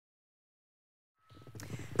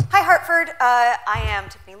Hi, Hartford. I am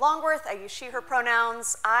Tiffany Longworth. I use she, her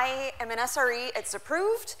pronouns. I am an SRE. It's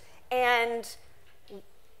approved. And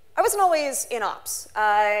I wasn't always in ops.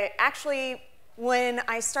 Actually, when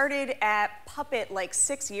I started at Puppet like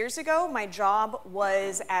 6 years ago, my job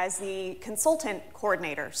was as the consultant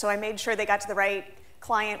coordinator. So I made sure they got to the right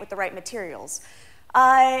client with the right materials.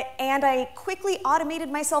 And I quickly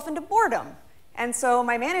automated myself into boredom. And so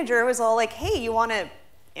my manager was all like, hey, you want to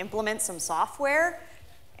implement some software?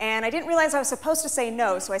 And I didn't realize I was supposed to say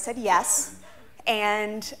no, so I said yes.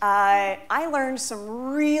 And I learned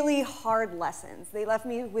some really hard lessons. They left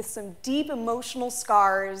me with some deep emotional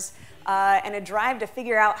scars and a drive to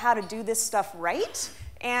figure out how to do this stuff right.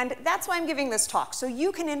 And that's why I'm giving this talk, so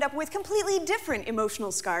you can end up with completely different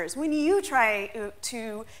emotional scars when you try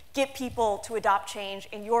to get people to adopt change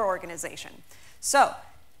in your organization. So,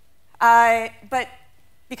 but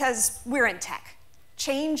because we're in tech,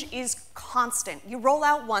 change is constant. You roll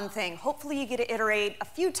out one thing, hopefully you get to iterate a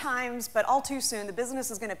few times, but all too soon the business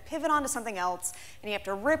is going to pivot onto something else, and you have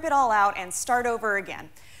to rip it all out and start over again.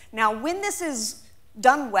 Now, when this is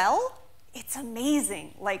done well, it's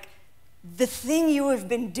amazing. Like, the thing you have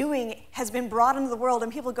been doing has been brought into the world,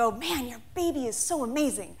 and people go, man, your baby is so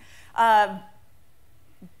amazing. But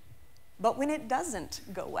when it doesn't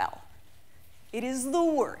go well, it is the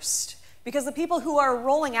worst. Because the people who are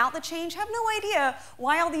rolling out the change have no idea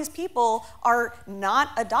why all these people are not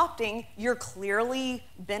adopting your clearly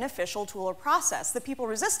beneficial tool or process. The people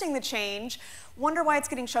resisting the change wonder why it's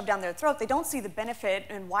getting shoved down their throat. They don't see the benefit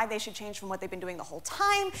and why they should change from what they've been doing the whole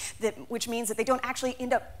time, which means that they don't actually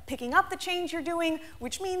end up picking up the change you're doing,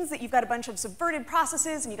 which means that you've got a bunch of subverted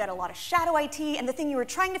processes and you've got a lot of shadow IT, and the thing you were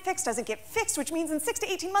trying to fix doesn't get fixed, which means in 6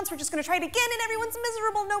 to 18 months we're just going to try it again and everyone's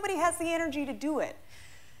miserable. Nobody has the energy to do it.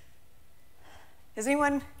 Has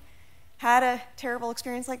anyone had a terrible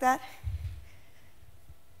experience like that?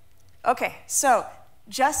 Okay, so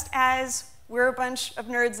just as we're a bunch of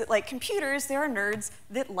nerds that like computers, there are nerds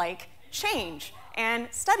that like change and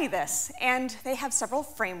study this. And they have several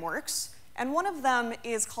frameworks, and one of them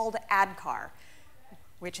is called ADKAR,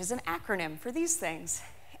 which is an acronym for these things.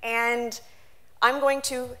 And I'm going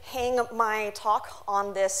to hang my talk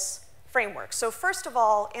on this framework. So first of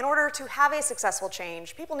all, in order to have a successful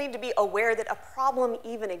change, people need to be aware that a problem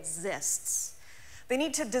even exists. They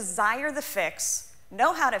need to desire the fix,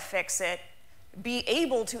 know how to fix it, be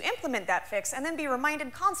able to implement that fix, and then be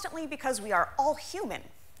reminded constantly because we are all human.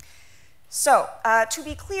 So to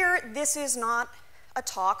be clear, this is not a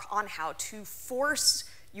talk on how to force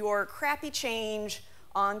your crappy change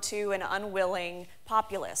onto an unwilling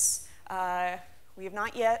populace. We have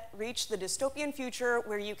not yet reached the dystopian future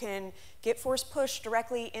where you can get force pushed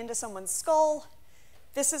directly into someone's skull.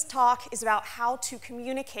 This talk is about how to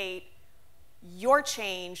communicate your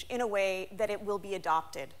change in a way that it will be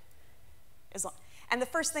adopted. And the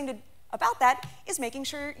first thing about that is making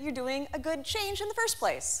sure you're doing a good change in the first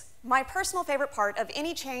place. My personal favorite part of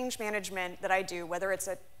any change management that I do, whether it's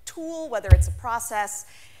a tool, whether it's a process,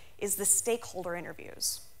 is the stakeholder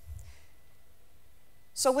interviews.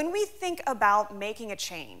 So when we think about making a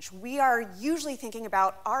change, we are usually thinking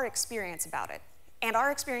about our experience about it. And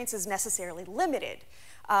our experience is necessarily limited.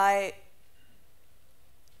 And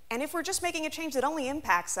if we're just making a change that only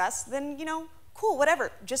impacts us, then, you know, cool,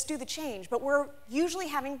 whatever, just do the change. But we're usually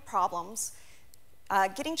having problems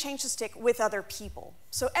getting change to stick with other people.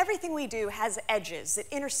 So everything we do has edges that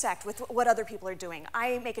intersect with what other people are doing.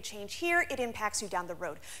 I make a change here, it impacts you down the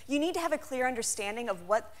road. You need to have a clear understanding of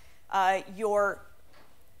what your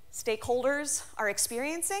stakeholders are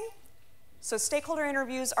experiencing. So stakeholder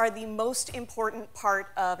interviews are the most important part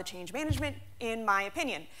of a change management, in my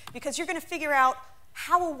opinion, because you're going to figure out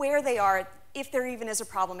how aware they are if there even is a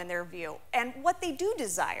problem in their view, and what they do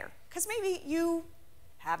desire, because maybe you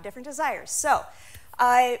have different desires. So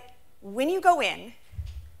when you go in,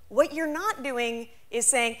 what you're not doing is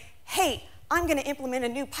saying, hey, I'm going to implement a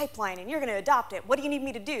new pipeline and you're going to adopt it. What do you need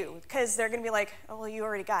me to do? Because they're going to be like, oh, well, you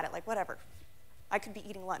already got it, like whatever. I could be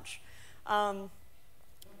eating lunch. Come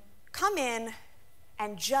in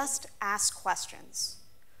and just ask questions.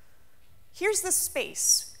 Here's the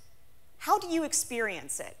space. How do you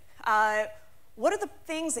experience it? What are the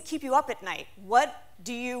things that keep you up at night? What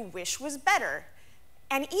do you wish was better?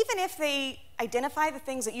 And even if they identify the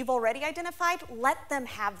things that you've already identified, let them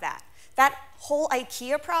have that. That whole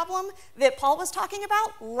IKEA problem that Paul was talking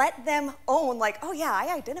about, let them own, like, oh yeah,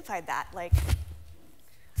 I identified that. Like,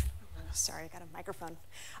 sorry, I got a microphone.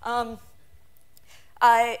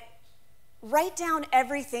 Write down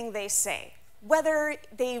everything they say, whether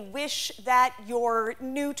they wish that your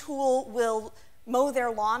new tool will mow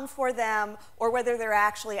their lawn for them, or whether they're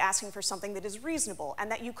actually asking for something that is reasonable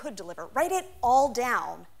and that you could deliver. Write it all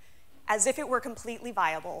down as if it were completely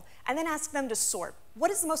viable, and then ask them to sort.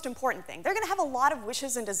 What is the most important thing? They're gonna have a lot of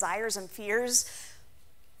wishes and desires and fears.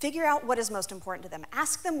 Figure out what is most important to them.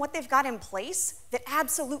 Ask them what they've got in place that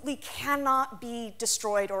absolutely cannot be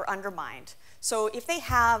destroyed or undermined. So if they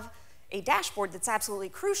have a dashboard that's absolutely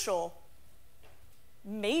crucial,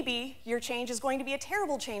 maybe your change is going to be a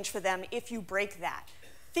terrible change for them if you break that.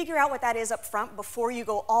 Figure out what that is up front before you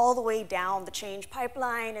go all the way down the change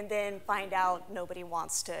pipeline and then find out nobody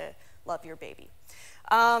wants to love your baby.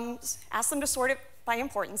 Ask them to sort it by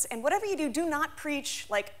importance, and whatever you do, do not preach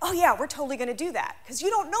like, oh yeah, we're totally gonna do that, because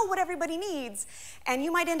you don't know what everybody needs, and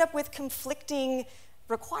you might end up with conflicting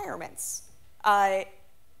requirements.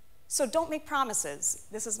 So don't make promises.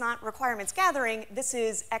 This is not requirements gathering, this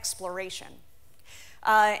is exploration.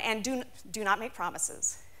 And do not make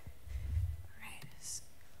promises.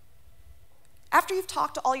 After you've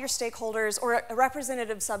talked to all your stakeholders, or a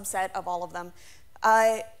representative subset of all of them,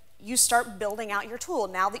 you start building out your tool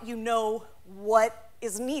now that you know what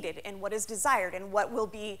is needed and what is desired and what will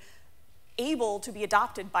be able to be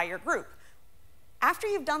adopted by your group. After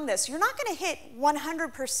you've done this, you're not gonna hit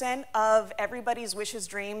 100% of everybody's wishes,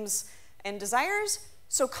 dreams, and desires,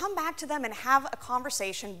 so come back to them and have a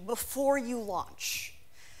conversation before you launch.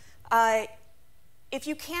 If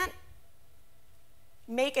you can't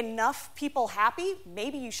make enough people happy,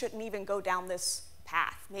 maybe you shouldn't even go down this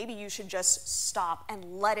path. Maybe you should just stop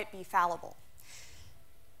and let it be fallible.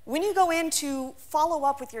 When you go in to follow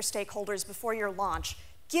up with your stakeholders before your launch,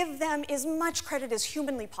 give them as much credit as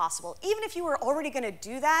humanly possible. Even if you were already gonna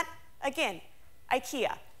do that, again,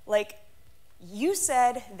 IKEA, like, you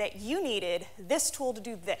said that you needed this tool to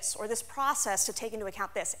do this, or this process to take into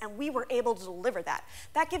account this, and we were able to deliver that.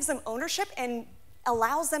 That gives them ownership and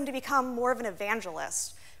allows them to become more of an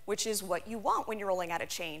evangelist, which is what you want when you're rolling out a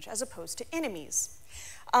change, as opposed to enemies.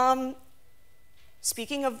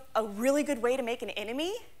 Speaking of a really good way to make an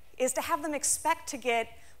enemy, is to have them expect to get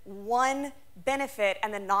one benefit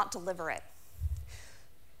and then not deliver it.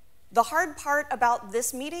 The hard part about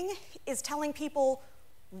this meeting is telling people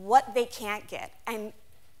what they can't get and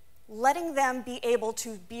letting them be able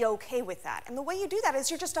to be okay with that. And the way you do that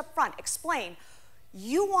is you're just upfront. Explain,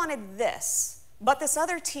 you wanted this, but this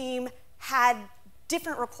other team had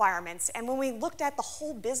different requirements. And when we looked at the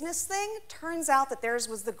whole business thing, turns out that theirs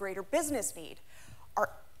was the greater business need.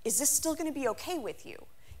 Is this still gonna be okay with you?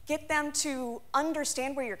 Get them to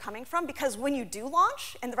understand where you're coming from, because when you do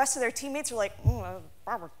launch and the rest of their teammates are like,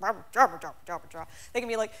 they can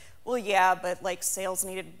be like, well, yeah, but like sales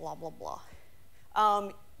needed blah, blah, blah.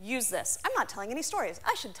 Use this. I'm not telling any stories.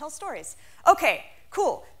 I should tell stories. Okay,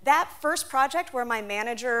 cool. That first project where my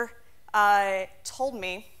manager told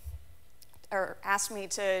me, or asked me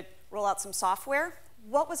to roll out some software,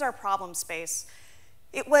 what was our problem space?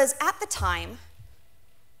 It was, at the time,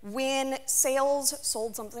 when sales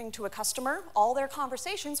sold something to a customer, all their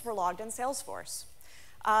conversations were logged in Salesforce.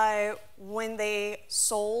 When they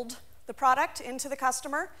sold the product into the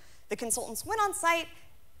customer, the consultants went on site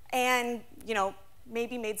and,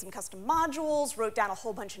 maybe made some custom modules, wrote down a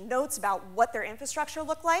whole bunch of notes about what their infrastructure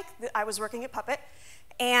looked like. I was working at Puppet.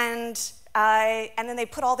 And then they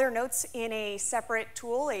put all their notes in a separate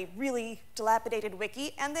tool, a really dilapidated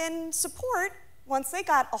wiki, and then support, once they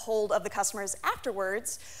got a hold of the customers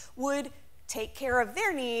afterwards, would take care of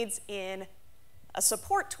their needs in a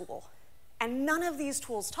support tool. And none of these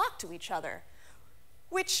tools talk to each other,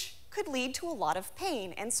 which could lead to a lot of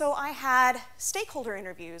pain. And so I had stakeholder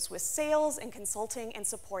interviews with sales and consulting and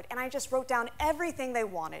support, and I just wrote down everything they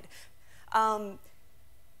wanted. And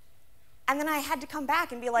then I had to come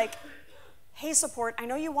back and be like, hey, support, I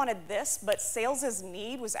know you wanted this, but sales's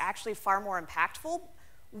need was actually far more impactful.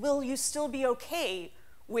 Will you still be okay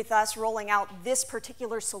with us rolling out this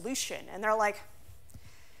particular solution? And they're like,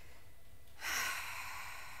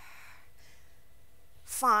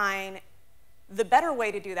 fine. The better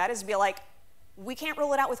way to do that is to be like, we can't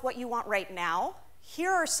roll it out with what you want right now.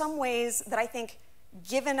 Here are some ways that I think,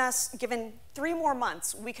 given 3 more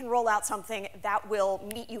months, we can roll out something that will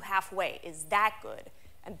meet you halfway. Is that good?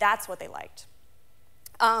 And that's what they liked.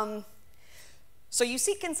 So you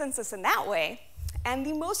seek consensus in that way. And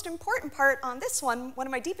the most important part on this one of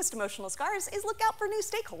my deepest emotional scars, is look out for new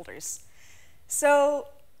stakeholders. So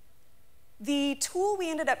the tool we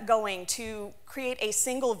ended up going to create a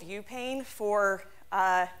single view pane for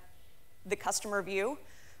the customer view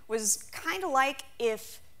was kind of like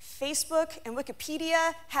if Facebook and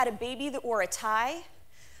Wikipedia had a baby that wore a tie.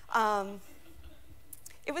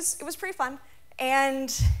 It was pretty fun.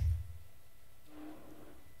 And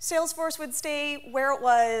Salesforce would stay where it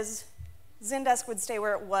was, Zendesk would stay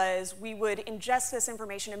where it was. We would ingest this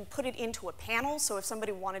information and put it into a panel, so if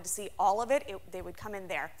somebody wanted to see all of it, they would come in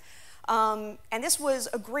there. And this was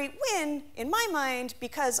a great win, in my mind,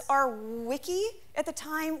 because our wiki at the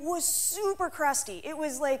time was super crusty. It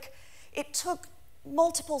was like, it took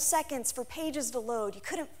multiple seconds for pages to load. You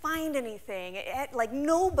couldn't find anything. Like,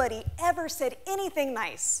 nobody ever said anything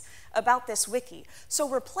nice about this wiki. So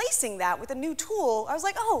replacing that with a new tool, I was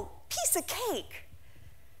like, oh, piece of cake.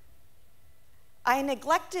 I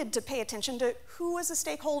neglected to pay attention to who was a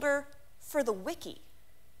stakeholder for the wiki.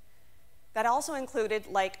 That also included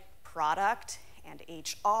like product and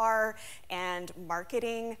HR and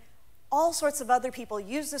marketing. All sorts of other people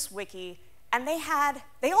use this wiki, and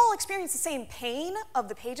they all experienced the same pain of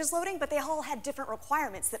the pages loading, but they all had different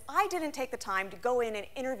requirements that I didn't take the time to go in and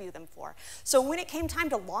interview them for. So when it came time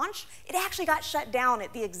to launch, it actually got shut down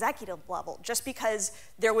at the executive level just because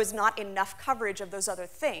there was not enough coverage of those other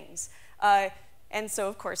things. And so,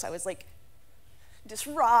 of course, I was like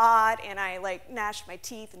distraught, and I like gnashed my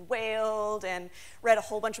teeth and wailed and read a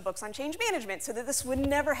whole bunch of books on change management so that this would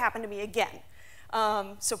never happen to me again.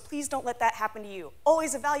 So please don't let that happen to you.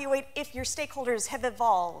 Always evaluate if your stakeholders have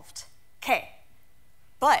evolved. Okay,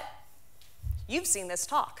 but you've seen this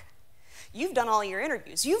talk. You've done all your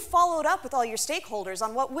interviews. You've followed up with all your stakeholders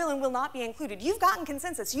on what will and will not be included. You've gotten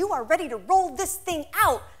consensus. You are ready to roll this thing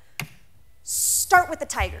out. Start with the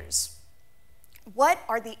tigers. What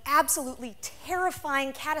are the absolutely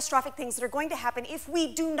terrifying, catastrophic things that are going to happen if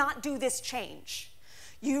we do not do this change?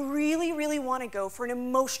 You really, really want to go for an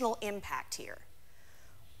emotional impact here.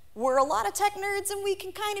 We're a lot of tech nerds, and we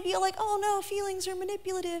can kind of be like, oh no, feelings are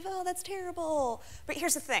manipulative, oh, that's terrible. But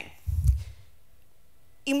here's the thing.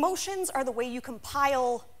 Emotions are the way you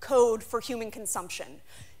compile code for human consumption.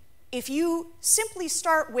 If you simply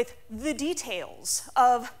start with the details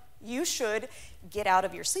of you should get out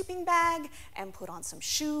of your sleeping bag and put on some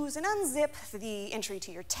shoes and unzip the entry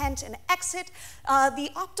to your tent and exit.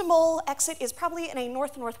 The optimal exit is probably in a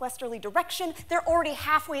north-northwesterly direction. They're already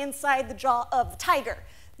halfway inside the jaw of the tiger.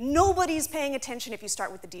 Nobody's paying attention if you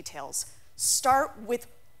start with the details. Start with,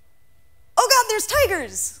 oh God, there's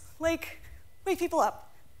tigers! Like, wake people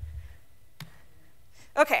up.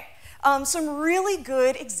 Okay, some really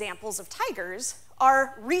good examples of tigers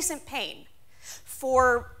are recent pain.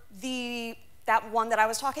 For that one that I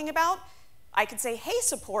was talking about, I could say, hey,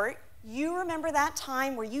 support, you remember that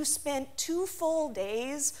time where you spent 2 full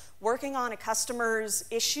days working on a customer's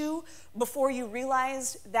issue before you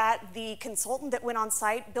realized that the consultant that went on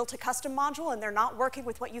site built a custom module and they're not working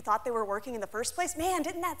with what you thought they were working in the first place? Man,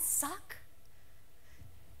 didn't that suck?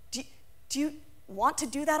 Do you want to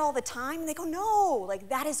do that all the time? And they go, no, like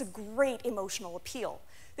that is a great emotional appeal.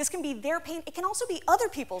 This can be their pain. It can also be other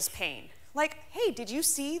people's pain. Like, hey, did you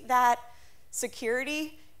see that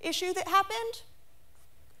security issue that happened?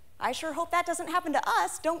 I sure hope that doesn't happen to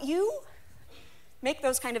us, don't you? Make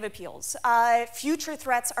those kind of appeals. Future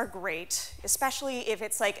threats are great, especially if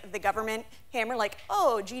it's like the government hammer, like,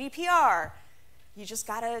 oh, GDPR. You just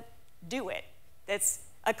gotta do it. That's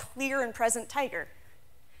a clear and present tiger.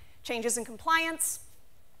 Changes in compliance.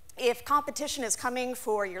 If competition is coming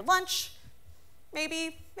for your lunch,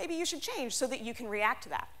 maybe you should change so that you can react to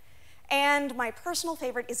that. And my personal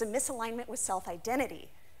favorite is a misalignment with self-identity.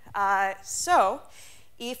 So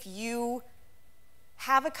if you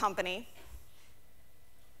have a company,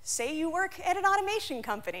 say you work at an automation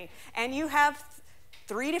company, and you have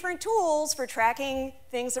 3 different tools for tracking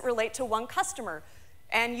things that relate to one customer,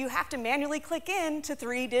 and you have to manually click in to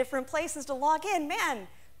 3 different places to log in, man,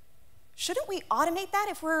 shouldn't we automate that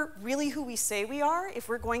if we're really who we say we are, if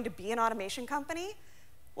we're going to be an automation company?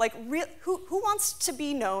 Like, who wants to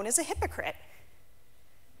be known as a hypocrite?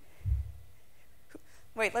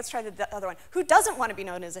 Wait, let's try the other one. Who doesn't want to be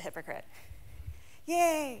known as a hypocrite?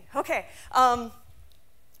 Yay, okay.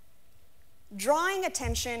 Drawing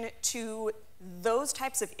attention to those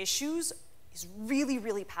types of issues is really,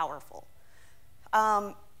 really powerful,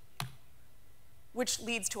 which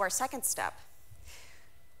leads to our second step.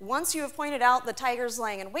 Once you have pointed out the tigers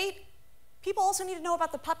lying in wait, people also need to know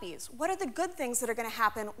about the puppies. What are the good things that are going to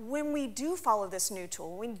happen when we do follow this new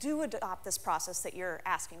tool, when we do adopt this process that you're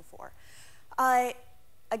asking for?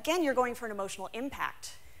 Again, you're going for an emotional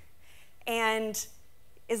impact. And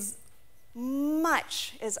as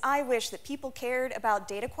much as I wish that people cared about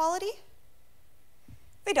data quality,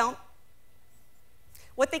 they don't.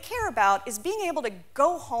 What they care about is being able to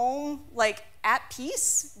go home like at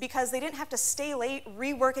peace because they didn't have to stay late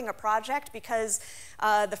reworking a project because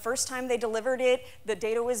the first time they delivered it, the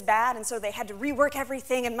data was bad, and so they had to rework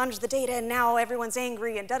everything and munge the data, and now everyone's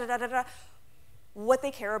angry and da-da-da-da-da. What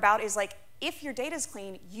they care about is like, if your data's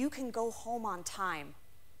clean, you can go home on time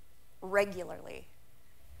regularly.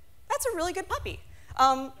 That's a really good puppy.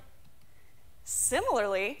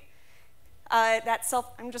 Similarly,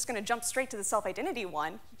 I'm just gonna jump straight to the self-identity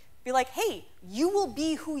one. Be like, hey, you will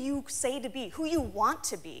be who you say to be, who you want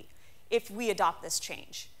to be if we adopt this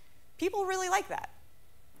change. People really like that.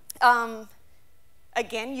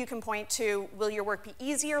 Again, you can point to, will your work be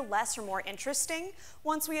easier, less, or more interesting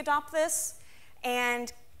once we adopt this?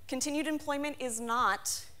 And continued employment is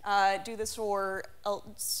not do this or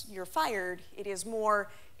else you're fired. It is more,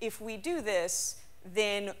 if we do this,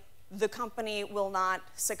 then the company will not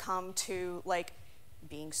succumb to like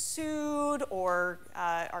being sued, or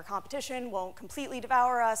our competition won't completely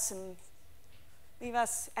devour us and leave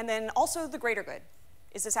us. And then also the greater good.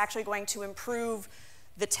 Is this actually going to improve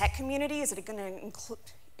the tech community? Is it going to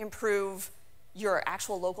improve your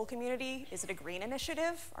actual local community? Is it a green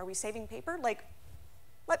initiative? Are we saving paper? Like,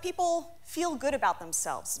 let people feel good about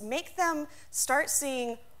themselves. Make them start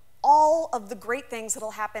seeing all of the great things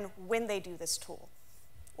that'll happen when they do this tool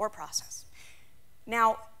or process.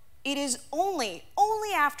 Now, it is only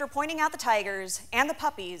after pointing out the tigers and the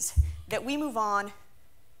puppies that we move on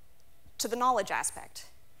to the knowledge aspect.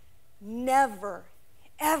 Never,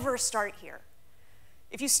 ever start here.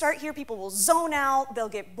 If you start here, people will zone out, they'll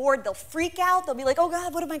get bored, they'll freak out, they'll be like, oh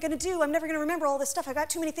God, what am I gonna do? I'm never gonna remember all this stuff, I've got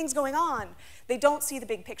too many things going on. They don't see the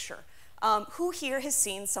big picture. Who here has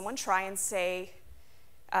seen someone try and say,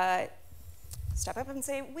 step up and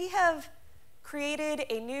say, we have created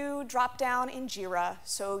a new drop-down in Jira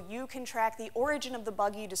so you can track the origin of the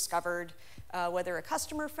bug you discovered, whether a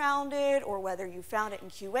customer found it, or whether you found it in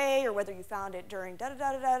QA, or whether you found it during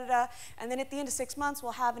da-da-da-da-da-da, and then at the end of 6 months,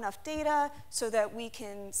 we'll have enough data so that we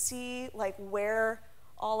can see like where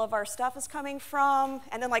all of our stuff is coming from,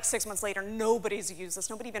 and then like 6 months later, nobody's used this,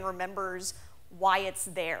 nobody even remembers why it's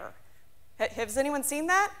there. Has anyone seen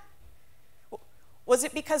that? Was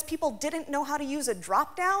it because people didn't know how to use a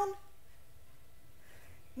drop-down?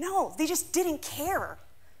 No, they just didn't care.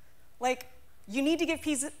 Like, you need to give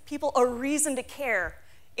people a reason to care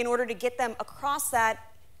in order to get them across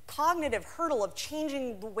that cognitive hurdle of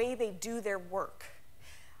changing the way they do their work.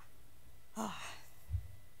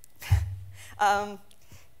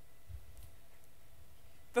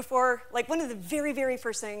 Before, like, one of the very, very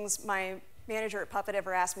first things my manager at Puppet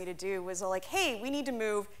ever asked me to do was like, hey, we need to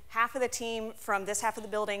move half of the team from this half of the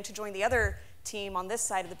building to join the other team on this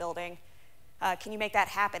side of the building. Can you make that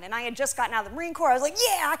happen? And I had just gotten out of the Marine Corps. I was like,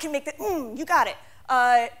 yeah, I can make that. You got it.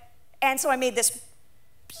 And so I made this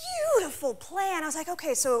beautiful plan. I was like,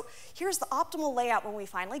 okay, so here's the optimal layout when we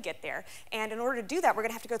finally get there. And in order to do that, we're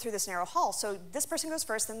going to have to go through this narrow hall. So this person goes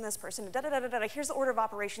first, then this person, da-da-da-da-da. Here's the order of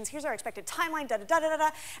operations. Here's our expected timeline,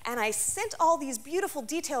 da-da-da-da-da. And I sent all these beautiful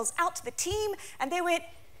details out to the team, and they went,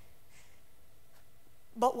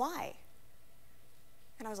 but why?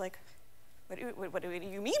 And I was like, what do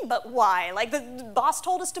you mean, but why? Like, the boss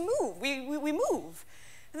told us to move. We move.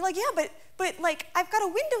 And they're like, yeah, but like, I've got a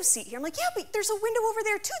window seat here. I'm like, yeah, but there's a window over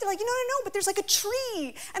there too. They're like, no, but there's like a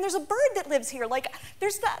tree, and there's a bird that lives here. Like,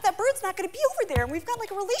 there's that bird's not gonna be over there, and we've got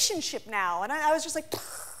like a relationship now. And I was just like,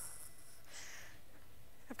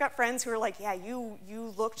 I've got friends who are like, yeah,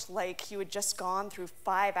 you looked like you had just gone through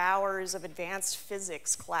 5 hours of advanced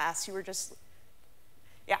physics class. You were just,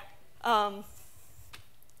 yeah.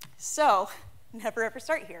 So, never ever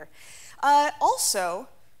start here. Also,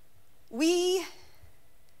 we,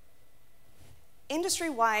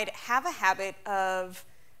 industry-wide, have a habit of,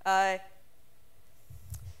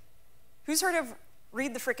 who's heard of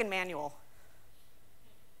read the frickin' manual?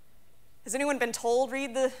 Has anyone been told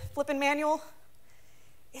read the flippin' manual?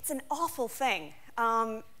 It's an awful thing.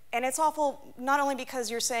 And it's awful not only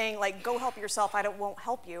because you're saying, like, go help yourself, won't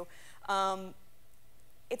help you.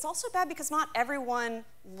 It's also bad because not everyone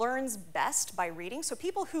learns best by reading. So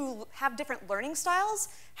people who have different learning styles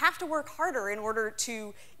have to work harder in order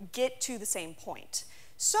to get to the same point.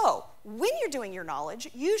 So when you're doing your knowledge,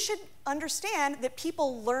 you should understand that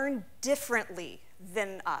people learn differently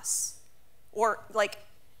than us. Or like,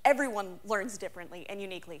 everyone learns differently and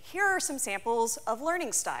uniquely. Here are some samples of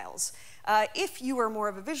learning styles. If you are more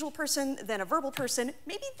of a visual person than a verbal person,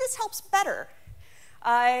 maybe this helps better.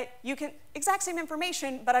 You can, exact same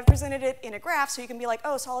information, but I've presented it in a graph, so you can be like,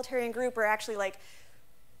 oh, solitary and group are actually like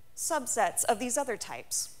subsets of these other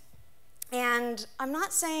types. And I'm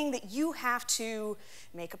not saying that you have to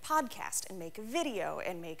make a podcast and make a video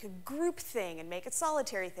and make a group thing and make a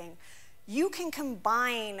solitary thing. You can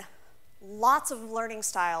combine lots of learning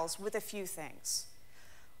styles with a few things.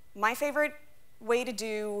 My favorite way to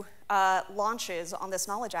do launches on this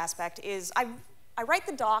knowledge aspect is, I I write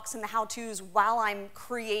the docs and the how-tos while I'm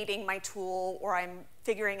creating my tool or I'm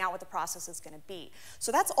figuring out what the process is going to be.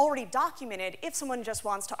 So that's already documented if someone just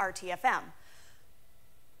wants to RTFM.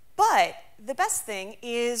 But the best thing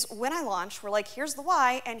is when I launch, we're like, here's the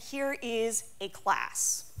why, and here is a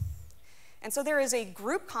class. And so there is a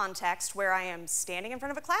group context where I am standing in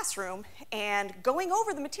front of a classroom and going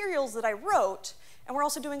over the materials that I wrote, and we're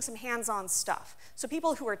also doing some hands-on stuff. So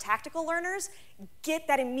people who are tactical learners get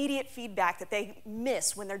that immediate feedback that they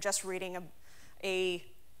miss when they're just reading a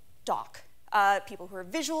doc. People who are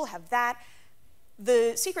visual have that.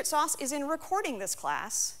 The secret sauce is in recording this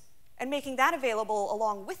class and making that available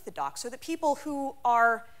along with the doc so that people who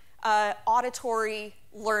are auditory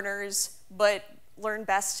learners but learn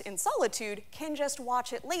best in solitude can just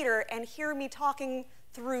watch it later and hear me talking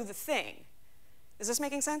through the thing. Is this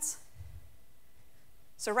making sense?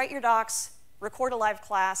 So write your docs, record a live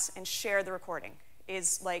class, and share the recording.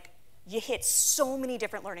 Is like, you hit so many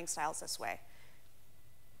different learning styles this way.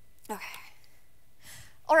 Okay.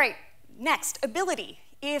 All right, next, ability.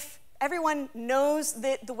 If everyone knows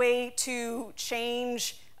that the way to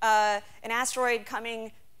change an asteroid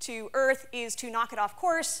coming to Earth is to knock it off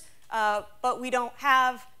course, but we don't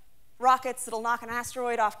have rockets that'll knock an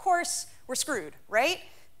asteroid off course, we're screwed, right?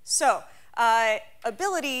 So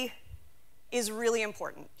ability is really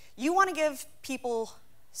important. You want to give people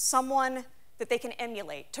someone that they can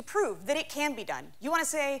emulate to prove that it can be done. You want to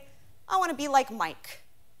say, I want to be like Mike.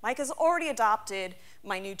 Mike has already adopted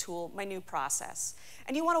my new tool, my new process.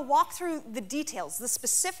 And you want to walk through the details, the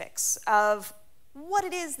specifics of what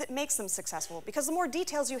it is that makes them successful. Because the more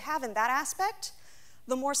details you have in that aspect,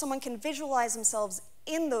 the more someone can visualize themselves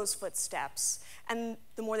in those footsteps. And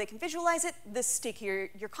the more they can visualize it, the stickier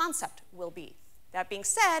your concept will be. That being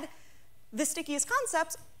said, the stickiest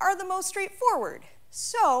concepts are the most straightforward.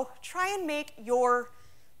 So try and make your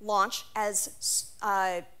launch as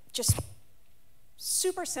just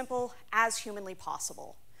super simple as humanly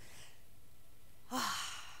possible.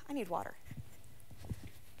 I need water.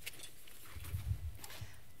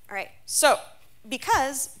 All right, so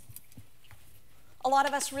because a lot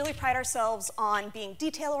of us really pride ourselves on being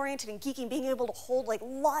detail-oriented and geeky and being able to hold like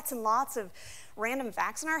lots and lots of random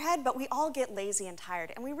facts in our head, but we all get lazy and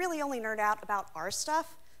tired, and we really only nerd out about our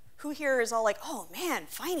stuff. Who here is all like, oh man,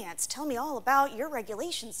 finance, tell me all about your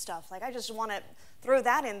regulation stuff. Like, I just want to throw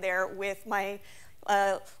that in there with my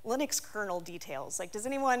Linux kernel details. Like, does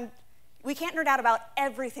anyone, we can't nerd out about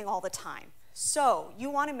everything all the time. So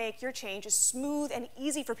you want to make your change as smooth and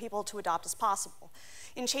easy for people to adopt as possible.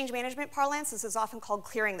 In change management parlance, this is often called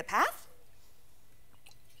clearing the path.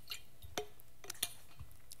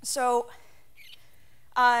 So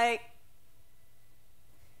my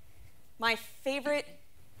favorite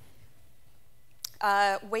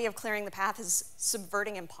way of clearing the path is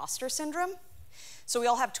subverting imposter syndrome. So we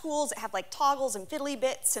all have tools that have like toggles and fiddly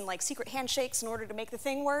bits and like secret handshakes in order to make the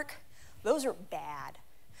thing work. Those are bad.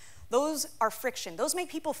 Those are friction. Those make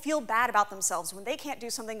people feel bad about themselves when they can't do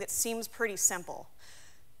something that seems pretty simple.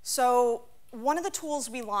 So one of the tools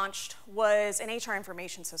we launched was an HR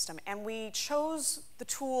information system, and we chose the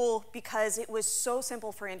tool because it was so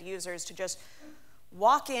simple for end users to just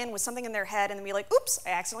walk in with something in their head and then be like, oops,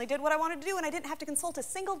 I accidentally did what I wanted to do and I didn't have to consult a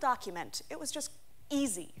single document. It was just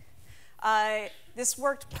easy. This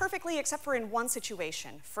worked perfectly except for in one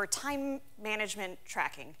situation, for time management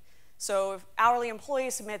tracking. So if hourly employee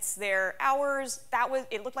submits their hours,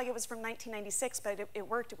 it looked like it was from 1996, but it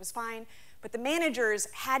worked, it was fine. But the managers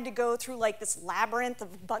had to go through like this labyrinth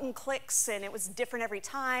of button clicks, and it was different every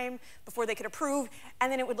time before they could approve,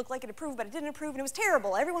 and then it would look like it approved, but it didn't approve, and it was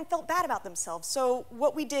terrible. Everyone felt bad about themselves. So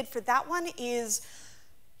what we did for that one is,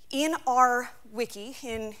 in our wiki,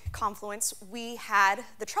 in Confluence, we had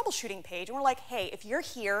the troubleshooting page, and we're like, hey, if you're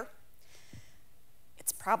here,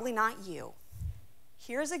 it's probably not you.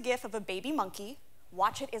 Here's a GIF of a baby monkey.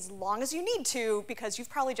 Watch it as long as you need to, because you've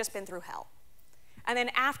probably just been through hell. And then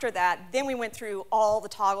after that, then we went through all the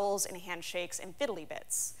toggles and handshakes and fiddly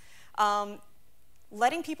bits.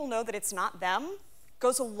 Letting people know that it's not them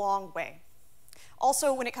goes a long way.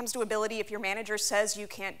 Also, when it comes to ability, if your manager says you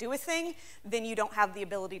can't do a thing, then you don't have the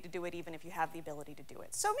ability to do it even if you have the ability to do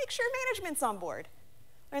it. So make sure management's on board.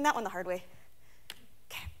 Learned that one the hard way.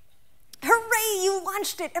 Okay. Hooray, you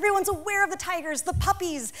launched it. Everyone's aware of the tigers, the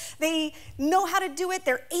puppies. They know how to do it.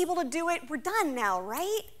 They're able to do it. We're done now,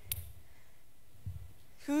 right?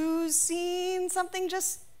 Who's seen something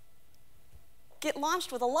just get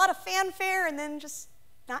launched with a lot of fanfare and then just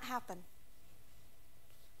not happen?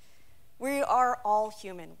 We are all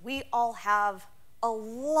human. We all have a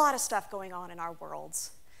lot of stuff going on in our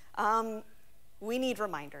worlds. We need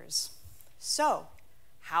reminders. So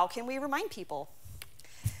how can we remind people?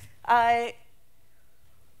 We're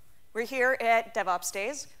here at DevOps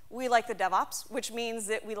Days. We like the DevOps, which means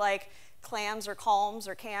that we like clams or calms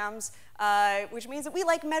or cams, which means that we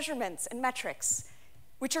like measurements and metrics,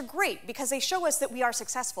 which are great because they show us that we are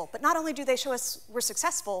successful. But not only do they show us we're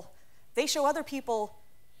successful, they show other people,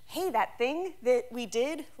 hey, that thing that we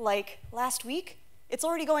did like last week, it's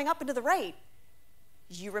already going up and to the right.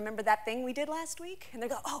 You remember that thing we did last week? And they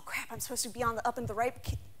go, oh crap, I'm supposed to be on the up and to the right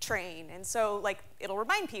train. And so like it'll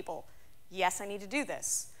remind people, yes, I need to do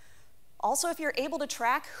this. Also, if you're able to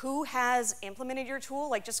track who has implemented your tool,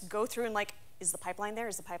 like just go through and like, is the pipeline there?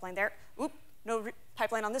 Is the pipeline there? Oop, no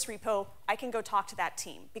pipeline on this repo. I can go talk to that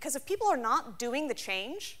team. Because if people are not doing the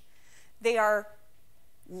change, they are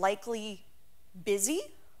likely busy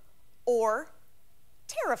or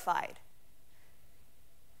terrified.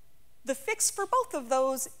 The fix for both of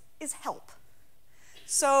those is help.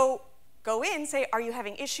 So go in, say, are you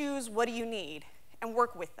having issues? What do you need? And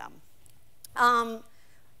work with them.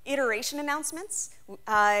 Iteration announcements.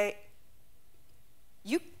 I've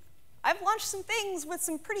launched some things with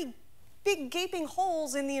some pretty big gaping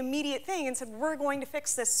holes in the immediate thing and said, we're going to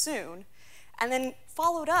fix this soon. And then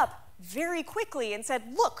followed up very quickly and said,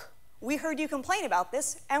 look, we heard you complain about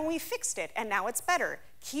this and we fixed it and now it's better.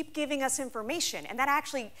 Keep giving us information. And that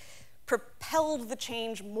actually propelled the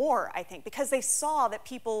change more, I think, because they saw that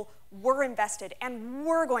people were invested and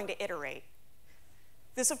were going to iterate.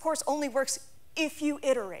 This, of course, only works if you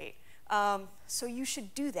iterate. So you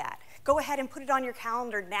should do that. Go ahead and put it on your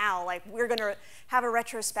calendar now. Like, we're going to have a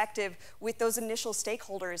retrospective with those initial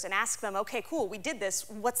stakeholders and ask them, okay, cool, we did this.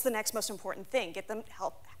 What's the next most important thing? Get them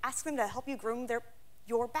help. Ask them to help you groom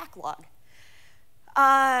your backlog.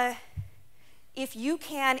 If you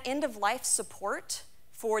can end-of-life support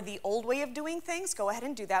for the old way of doing things, go ahead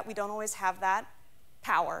and do that. We don't always have that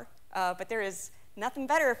power, but there is nothing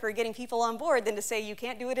better for getting people on board than to say you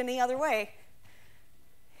can't do it any other way.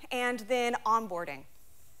 And then onboarding.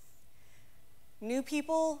 New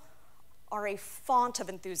people are a font of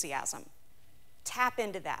enthusiasm. Tap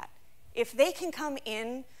into that. If they can come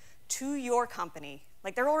in to your company,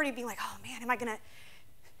 like they're already being like, oh man, am I gonna,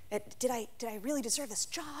 did I really deserve this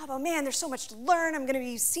job? Oh man, there's so much to learn. I'm gonna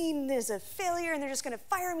be seen as a failure and they're just gonna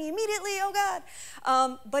fire me immediately, oh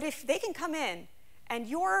God. But if they can come in and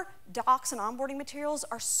your docs and onboarding materials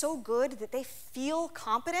are so good that they feel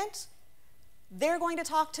competent, they're going to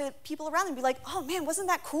talk to people around them and be like, oh man, wasn't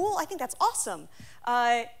that cool? I think that's awesome.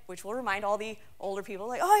 Which will remind all the older people,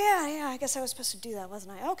 like, oh yeah, I guess I was supposed to do that,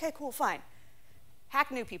 wasn't I? Okay, cool, fine. Hack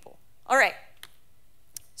new people. All right.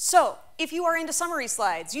 So if you are into summary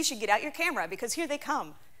slides, you should get out your camera because here they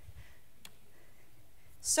come.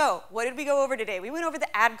 So what did we go over today? We went over the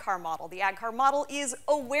ADKAR model. The ADKAR model is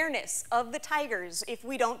awareness of the tigers if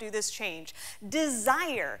we don't do this change.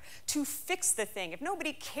 Desire to fix the thing. If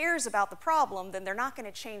nobody cares about the problem, then they're not going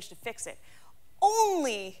to change to fix it.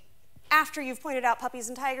 Only after you've pointed out puppies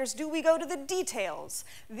and tigers do we go to the details,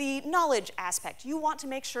 the knowledge aspect. You want to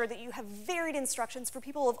make sure that you have varied instructions for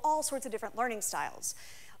people of all sorts of different learning styles.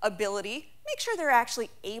 Ability, make sure they're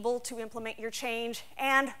actually able to implement your change,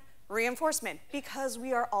 and reinforcement, because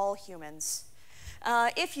we are all humans.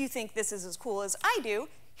 If you think this is as cool as I do,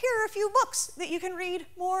 here are a few books that you can read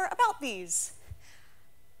more about these.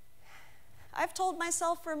 I've told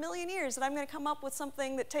myself for a million years that I'm going to come up with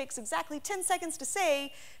something that takes exactly 10 seconds to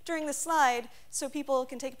say during the slide so people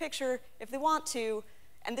can take a picture if they want to,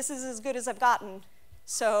 and this is as good as I've gotten.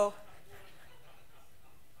 So,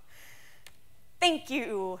 thank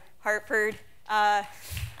you, Hartford.